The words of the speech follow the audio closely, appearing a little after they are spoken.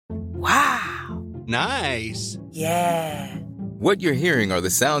Nice. Yeah. What you're hearing are the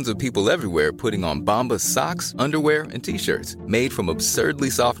sounds of people everywhere putting on Bombas socks, underwear, and T-shirts made from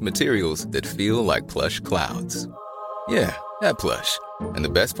absurdly soft materials that feel like plush clouds. Yeah, that plush. And the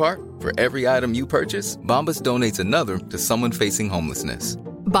best part? For every item you purchase, Bombas donates another to someone facing homelessness.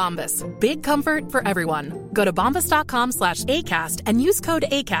 Bombas. Big comfort for everyone. Go to bombas.com/ACAST and use code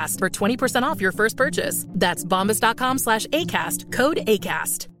ACAST for 20% off your first purchase. That's bombas.com/ACAST. Code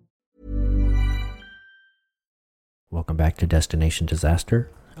ACAST. Welcome back to Destination Disaster.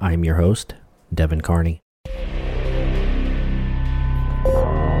 I'm your host, Devin Carney.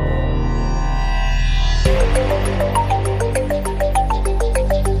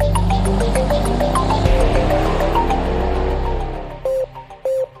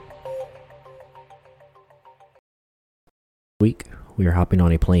 Week, we are hopping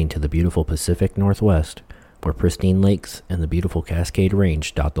on a plane to the beautiful Pacific Northwest, where pristine lakes and the beautiful Cascade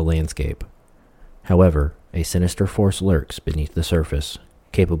Range dot the landscape. However, a sinister force lurks beneath the surface,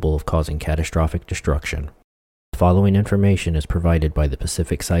 capable of causing catastrophic destruction. The following information is provided by the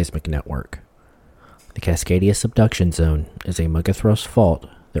Pacific Seismic Network. The Cascadia Subduction Zone is a megathrust fault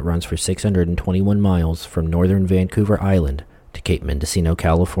that runs for 621 miles from northern Vancouver Island to Cape Mendocino,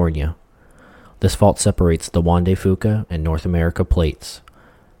 California. This fault separates the Juan de Fuca and North America plates.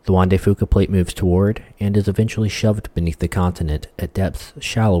 The Juan de Fuca plate moves toward and is eventually shoved beneath the continent at depths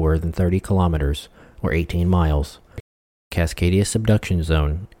shallower than 30 kilometers, or 18 miles. Cascadia Subduction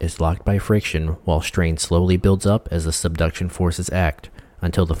Zone is locked by friction while strain slowly builds up as the subduction forces act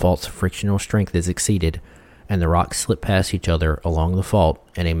until the fault's frictional strength is exceeded and the rocks slip past each other along the fault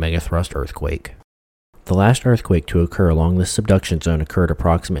in a megathrust earthquake. The last earthquake to occur along this subduction zone occurred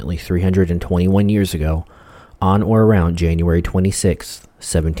approximately 321 years ago, on or around January 26,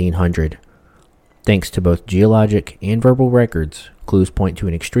 1700. Thanks to both geologic and verbal records, clues point to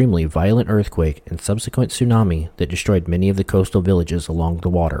an extremely violent earthquake and subsequent tsunami that destroyed many of the coastal villages along the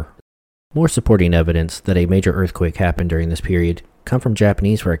water. More supporting evidence that a major earthquake happened during this period come from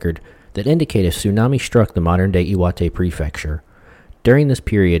Japanese record that indicate a tsunami struck the modern-day Iwate Prefecture. During this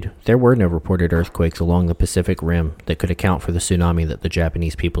period, there were no reported earthquakes along the Pacific Rim that could account for the tsunami that the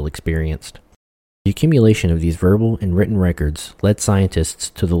Japanese people experienced. The accumulation of these verbal and written records led scientists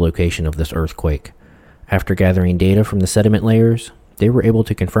to the location of this earthquake. After gathering data from the sediment layers, they were able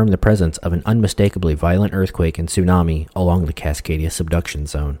to confirm the presence of an unmistakably violent earthquake and tsunami along the Cascadia Subduction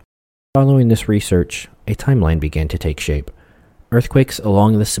Zone. Following this research, a timeline began to take shape. Earthquakes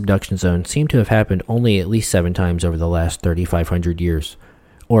along the subduction zone seem to have happened only at least 7 times over the last 3,500 years,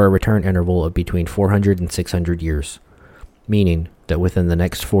 or a return interval of between 400 and 600 years, meaning that within the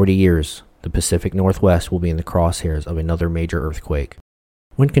next 40 years, the Pacific Northwest will be in the crosshairs of another major earthquake.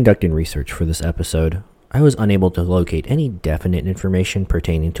 When conducting research for this episode, I was unable to locate any definite information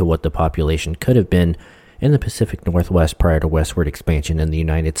pertaining to what the population could have been in the Pacific Northwest prior to westward expansion in the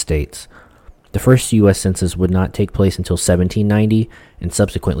United States. The first U.S. census would not take place until 1790 and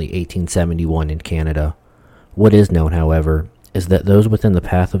subsequently 1871 in Canada. What is known, however, is that those within the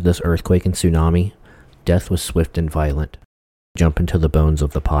path of this earthquake and tsunami, death was swift and violent. Jump into the bones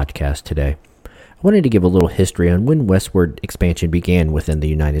of the podcast today. I wanted to give a little history on when westward expansion began within the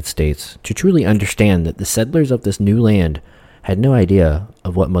United States to truly understand that the settlers of this new land had no idea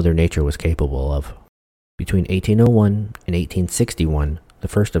of what Mother Nature was capable of. Between 1801 and 1861, the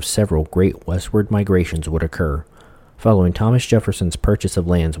first of several great westward migrations would occur. Following Thomas Jefferson's purchase of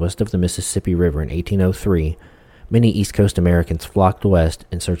lands west of the Mississippi River in 1803, many East Coast Americans flocked west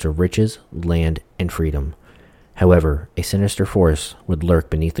in search of riches, land, and freedom. However, a sinister force would lurk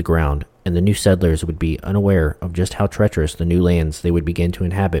beneath the ground, and the new settlers would be unaware of just how treacherous the new lands they would begin to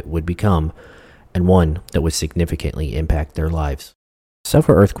inhabit would become, and one that would significantly impact their lives.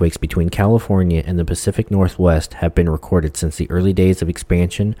 Several earthquakes between California and the Pacific Northwest have been recorded since the early days of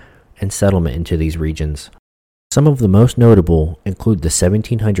expansion and settlement into these regions. Some of the most notable include the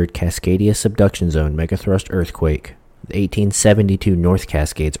 1700 Cascadia Subduction Zone megathrust earthquake, the 1872 North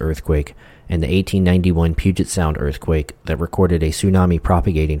Cascades earthquake, and the 1891 Puget Sound earthquake that recorded a tsunami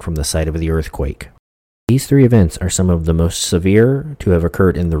propagating from the site of the earthquake. These 3 events are some of the most severe to have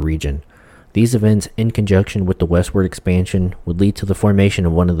occurred in the region. These events, in conjunction with the westward expansion, would lead to the formation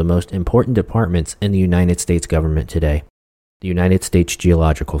of one of the most important departments in the United States government today, the United States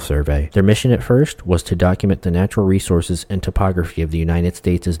Geological Survey. Their mission at first was to document the natural resources and topography of the United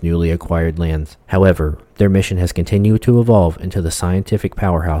States' newly acquired lands. However, their mission has continued to evolve into the scientific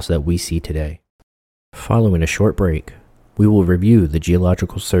powerhouse that we see today. Following a short break, we will review the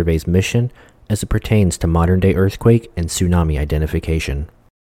Geological Survey's mission as it pertains to modern-day earthquake and tsunami identification.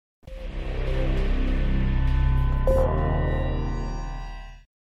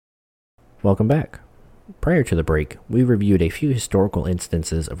 Welcome back. Prior to the break, we reviewed a few historical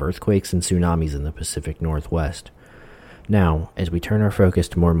instances of earthquakes and tsunamis in the Pacific Northwest. Now, as we turn our focus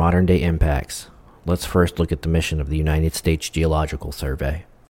to more modern-day impacts, let's first look at the mission of the United States Geological Survey.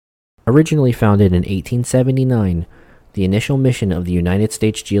 Originally founded in 1879, the initial mission of the United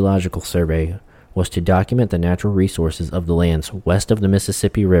States Geological Survey was to document the natural resources of the lands west of the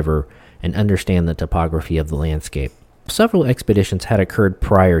Mississippi River and understand the topography of the landscape. Several expeditions had occurred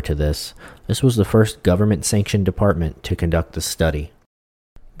prior to this. This was the first government-sanctioned department to conduct the study.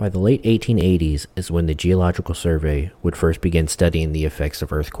 By the late 1880s is when the Geological Survey would first begin studying the effects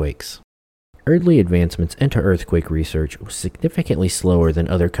of earthquakes. Early advancements into earthquake research was significantly slower than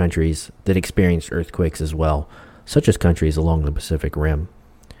other countries that experienced earthquakes as well, such as countries along the Pacific Rim.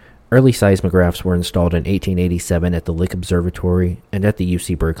 Early seismographs were installed in 1887 at the Lick Observatory and at the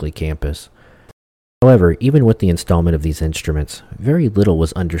UC Berkeley campus. However, even with the installment of these instruments, very little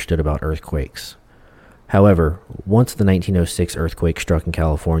was understood about earthquakes. However, once the 1906 earthquake struck in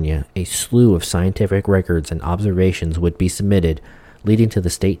California, a slew of scientific records and observations would be submitted, leading to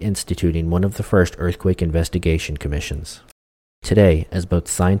the state instituting one of the first earthquake investigation commissions. Today, as both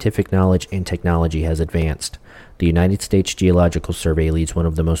scientific knowledge and technology has advanced, the United States Geological Survey leads one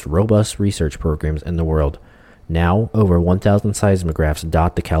of the most robust research programs in the world. Now, over 1,000 seismographs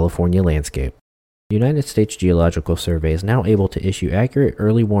dot the California landscape. The United States Geological Survey is now able to issue accurate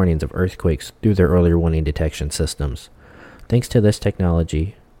early warnings of earthquakes through their early warning detection systems. Thanks to this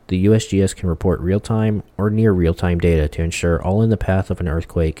technology, the USGS can report real-time or near real-time data to ensure all in the path of an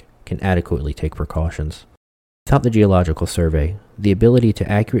earthquake can adequately take precautions. Without the Geological Survey, the ability to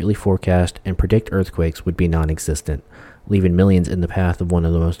accurately forecast and predict earthquakes would be non-existent, leaving millions in the path of one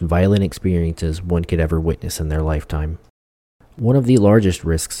of the most violent experiences one could ever witness in their lifetime. One of the largest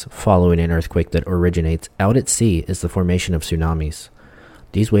risks following an earthquake that originates out at sea is the formation of tsunamis.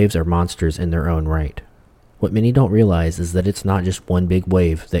 These waves are monsters in their own right. What many don't realize is that it's not just one big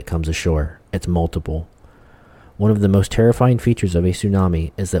wave that comes ashore, it's multiple. One of the most terrifying features of a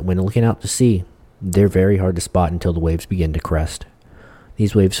tsunami is that when looking out to sea, they're very hard to spot until the waves begin to crest.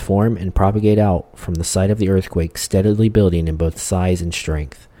 These waves form and propagate out from the site of the earthquake, steadily building in both size and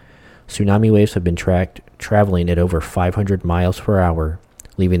strength. Tsunami waves have been tracked traveling at over 500 miles per hour,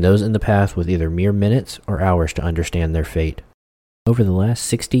 leaving those in the path with either mere minutes or hours to understand their fate. Over the last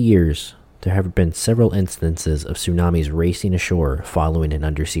 60 years, there have been several instances of tsunamis racing ashore following an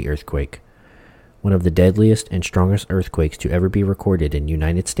undersea earthquake. One of the deadliest and strongest earthquakes to ever be recorded in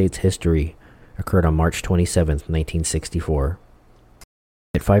United States history occurred on March 27, 1964.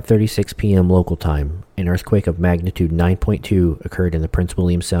 At 5:36 p.m. local time, an earthquake of magnitude 9.2 occurred in the Prince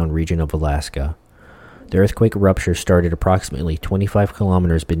William Sound region of Alaska. The earthquake rupture started approximately 25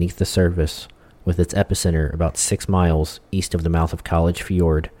 kilometers beneath the surface, with its epicenter about 6 miles east of the mouth of College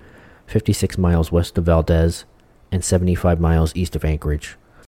Fjord, 56 miles west of Valdez, and 75 miles east of Anchorage.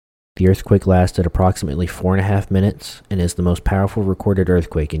 The earthquake lasted approximately 4.5 minutes and is the most powerful recorded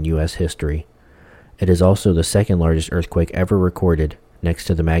earthquake in U.S. history. It is also the second largest earthquake ever recorded, next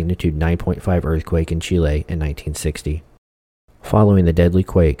to the magnitude 9.5 earthquake in Chile in 1960. Following the deadly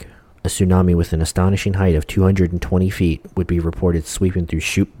quake, a tsunami with an astonishing height of 220 feet would be reported sweeping through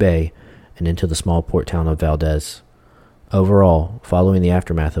Shoup Bay and into the small port town of Valdez. Overall, following the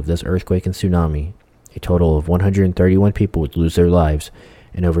aftermath of this earthquake and tsunami, a total of 131 people would lose their lives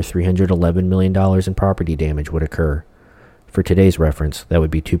and over $311 million in property damage would occur. For today's reference, that would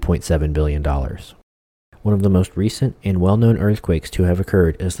be $2.7 billion. One of the most recent and well-known earthquakes to have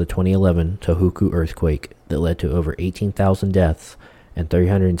occurred is the 2011 Tohoku earthquake that led to over 18,000 deaths and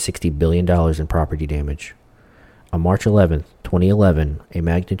 $360 billion in property damage. On March 11, 2011, a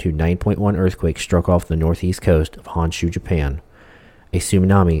magnitude 9.1 earthquake struck off the northeast coast of Honshu, Japan. A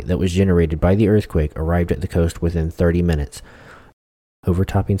tsunami that was generated by the earthquake arrived at the coast within 30 minutes,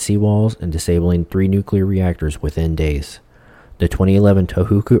 overtopping seawalls and disabling 3 nuclear reactors within days. The 2011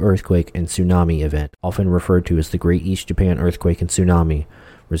 Tohoku earthquake and tsunami event, often referred to as the Great East Japan Earthquake and Tsunami,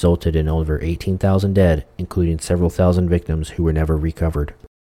 resulted in over 18,000 dead, including several thousand victims who were never recovered.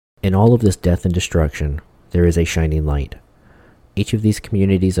 In all of this death and destruction, there is a shining light. Each of these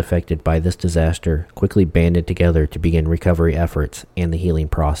communities affected by this disaster quickly banded together to begin recovery efforts and the healing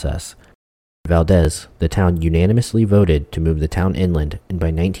process. In Valdez, the town unanimously voted to move the town inland, and by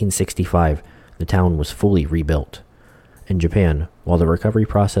 1965, the town was fully rebuilt. In Japan, while the recovery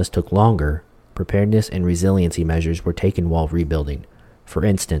process took longer, preparedness and resiliency measures were taken while rebuilding. For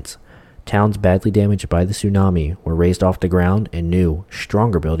instance, towns badly damaged by the tsunami were raised off the ground and new,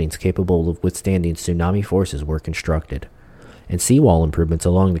 stronger buildings capable of withstanding tsunami forces were constructed. And seawall improvements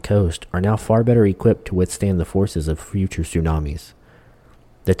along the coast are now far better equipped to withstand the forces of future tsunamis.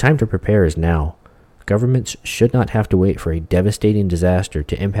 The time to prepare is now. Governments should not have to wait for a devastating disaster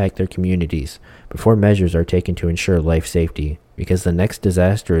to impact their communities before measures are taken to ensure life safety, because the next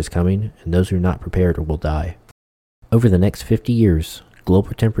disaster is coming and those who are not prepared will die. Over the next 50 years,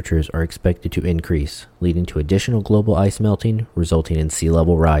 global temperatures are expected to increase, leading to additional global ice melting, resulting in sea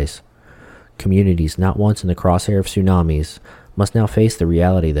level rise. Communities not once in the crosshair of tsunamis must now face the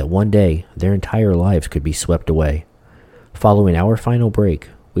reality that one day their entire lives could be swept away. Following our final break,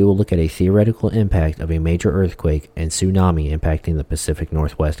 we will look at a theoretical impact of a major earthquake and tsunami impacting the Pacific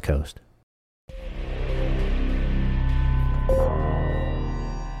Northwest coast.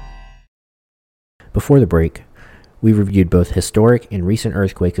 Before the break, we reviewed both historic and recent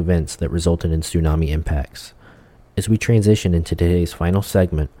earthquake events that resulted in tsunami impacts. As we transition into today's final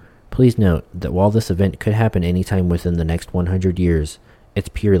segment, please note that while this event could happen anytime within the next 100 years, it's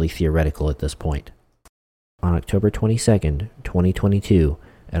purely theoretical at this point. On October 22nd, 2022,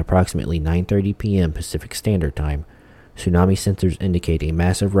 at approximately 9:30 p.m. Pacific Standard Time, tsunami sensors indicate a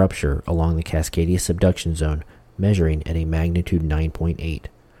massive rupture along the Cascadia subduction zone, measuring at a magnitude 9.8.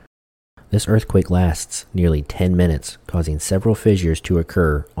 This earthquake lasts nearly 10 minutes, causing several fissures to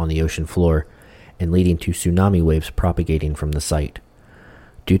occur on the ocean floor and leading to tsunami waves propagating from the site.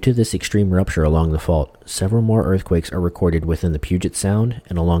 Due to this extreme rupture along the fault, several more earthquakes are recorded within the Puget Sound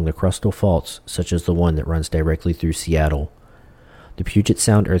and along the crustal faults, such as the one that runs directly through Seattle. The Puget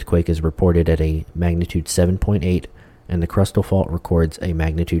Sound earthquake is reported at a magnitude 7.8, and the crustal fault records a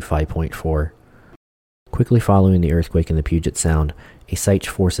magnitude 5.4. Quickly following the earthquake in the Puget Sound, a site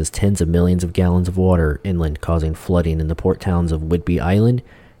forces tens of millions of gallons of water inland, causing flooding in the port towns of Whidbey Island,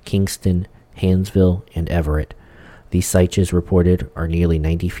 Kingston, Hansville, and Everett. These sites reported are nearly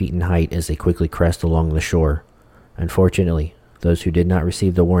 90 feet in height as they quickly crest along the shore. Unfortunately, those who did not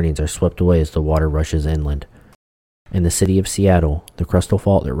receive the warnings are swept away as the water rushes inland. In the city of Seattle, the crustal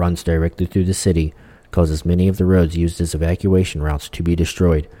fault that runs directly through the city causes many of the roads used as evacuation routes to be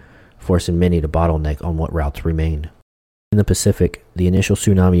destroyed, forcing many to bottleneck on what routes remain. In the Pacific, the initial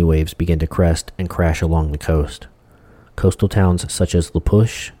tsunami waves begin to crest and crash along the coast. Coastal towns such as La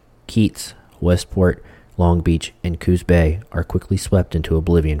Push, Keats, Westport, Long Beach, and Coos Bay are quickly swept into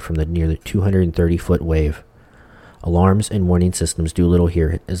oblivion from the nearly 230-foot wave. Alarms and warning systems do little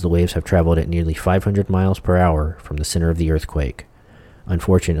here, as the waves have traveled at nearly 500 miles per hour from the center of the earthquake.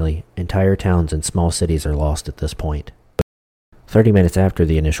 Unfortunately, entire towns and small cities are lost at this point. 30 minutes after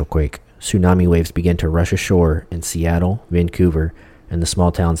the initial quake, tsunami waves begin to rush ashore in Seattle, Vancouver, and the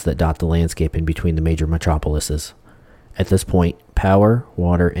small towns that dot the landscape in between the major metropolises. At this point, power,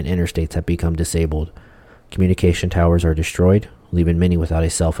 water, and interstates have become disabled. Communication towers are destroyed, leaving many without a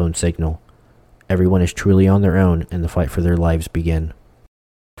cell phone signal. Everyone is truly on their own, and the fight for their lives begin.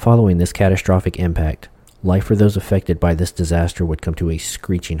 Following this catastrophic impact, life for those affected by this disaster would come to a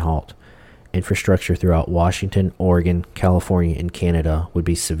screeching halt. Infrastructure throughout Washington, Oregon, California, and Canada would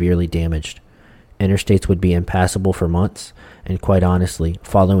be severely damaged. Interstates would be impassable for months, and quite honestly,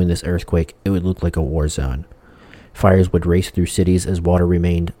 following this earthquake, it would look like a war zone. Fires would race through cities as water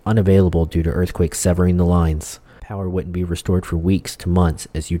remained unavailable due to earthquakes severing the lines. Power wouldn't be restored for weeks to months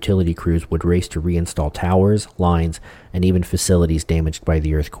as utility crews would race to reinstall towers, lines, and even facilities damaged by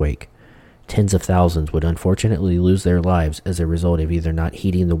the earthquake. Tens of thousands would unfortunately lose their lives as a result of either not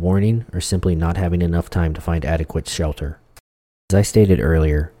heeding the warning or simply not having enough time to find adequate shelter. As I stated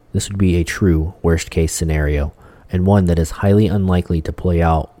earlier, this would be a true worst-case scenario, and one that is highly unlikely to play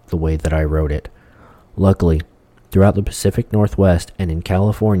out the way that I wrote it. Luckily, throughout the Pacific Northwest and in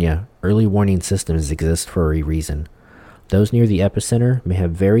California, early warning systems exist for a reason. Those near the epicenter may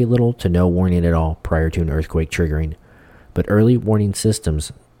have very little to no warning at all prior to an earthquake triggering, but early warning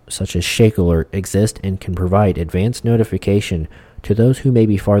systems such as Shake Alert exist and can provide advanced notification to those who may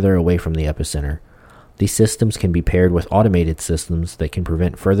be farther away from the epicenter. These systems can be paired with automated systems that can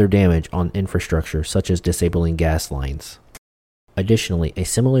prevent further damage on infrastructure such as disabling gas lines. Additionally, a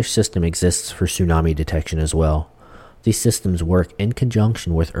similar system exists for tsunami detection as well. These systems work in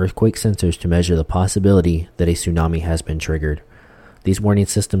conjunction with earthquake sensors to measure the possibility that a tsunami has been triggered. These warning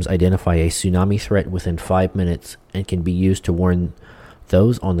systems identify a tsunami threat within 5 minutes and can be used to warn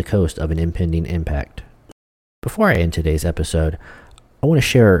those on the coast of an impending impact. Before I end today's episode, I want to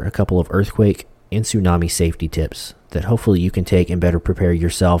share a couple of earthquake and tsunami safety tips that hopefully you can take and better prepare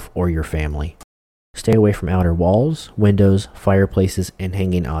yourself or your family. Stay away from outer walls, windows, fireplaces, and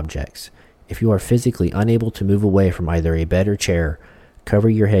hanging objects. If you are physically unable to move away from either a bed or chair, cover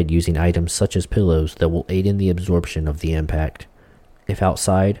your head using items such as pillows that will aid in the absorption of the impact. If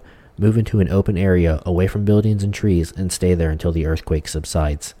outside, move into an open area away from buildings and trees and stay there until the earthquake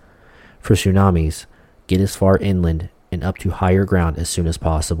subsides. For tsunamis, get as far inland and up to higher ground as soon as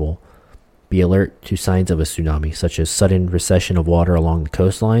possible. Be alert to signs of a tsunami, such as sudden recession of water along the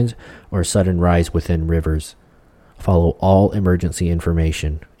coastlines or sudden rise within rivers. Follow all emergency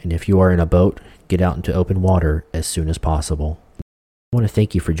information, and if you are in a boat, get out into open water as soon as possible. I want to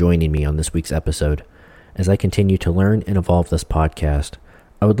thank you for joining me on this week's episode. As I continue to learn and evolve this podcast,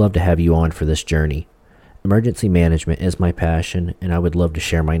 I would love to have you on for this journey. Emergency management is my passion, and I would love to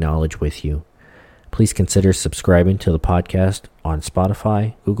share my knowledge with you. Please consider subscribing to the podcast on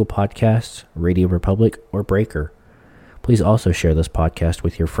Spotify, Google Podcasts, Radio Republic, or Breaker. Please also share this podcast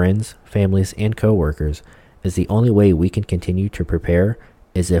with your friends, families, and coworkers, as the only way we can continue to prepare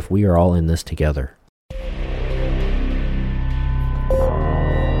is if we are all in this together.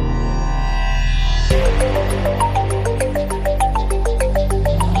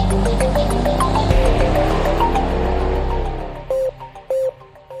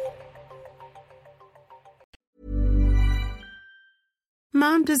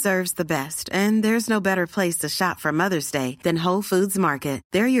 Mom deserves the best, and there's no better place to shop for Mother's Day than Whole Foods Market.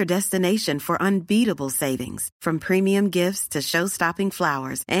 They're your destination for unbeatable savings, from premium gifts to show-stopping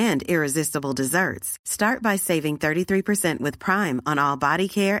flowers and irresistible desserts. Start by saving 33% with Prime on all body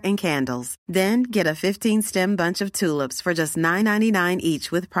care and candles. Then get a 15-stem bunch of tulips for just $9.99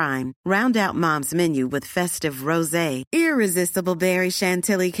 each with Prime. Round out Mom's menu with festive rosé, irresistible berry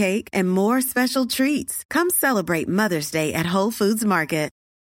chantilly cake, and more special treats. Come celebrate Mother's Day at Whole Foods Market.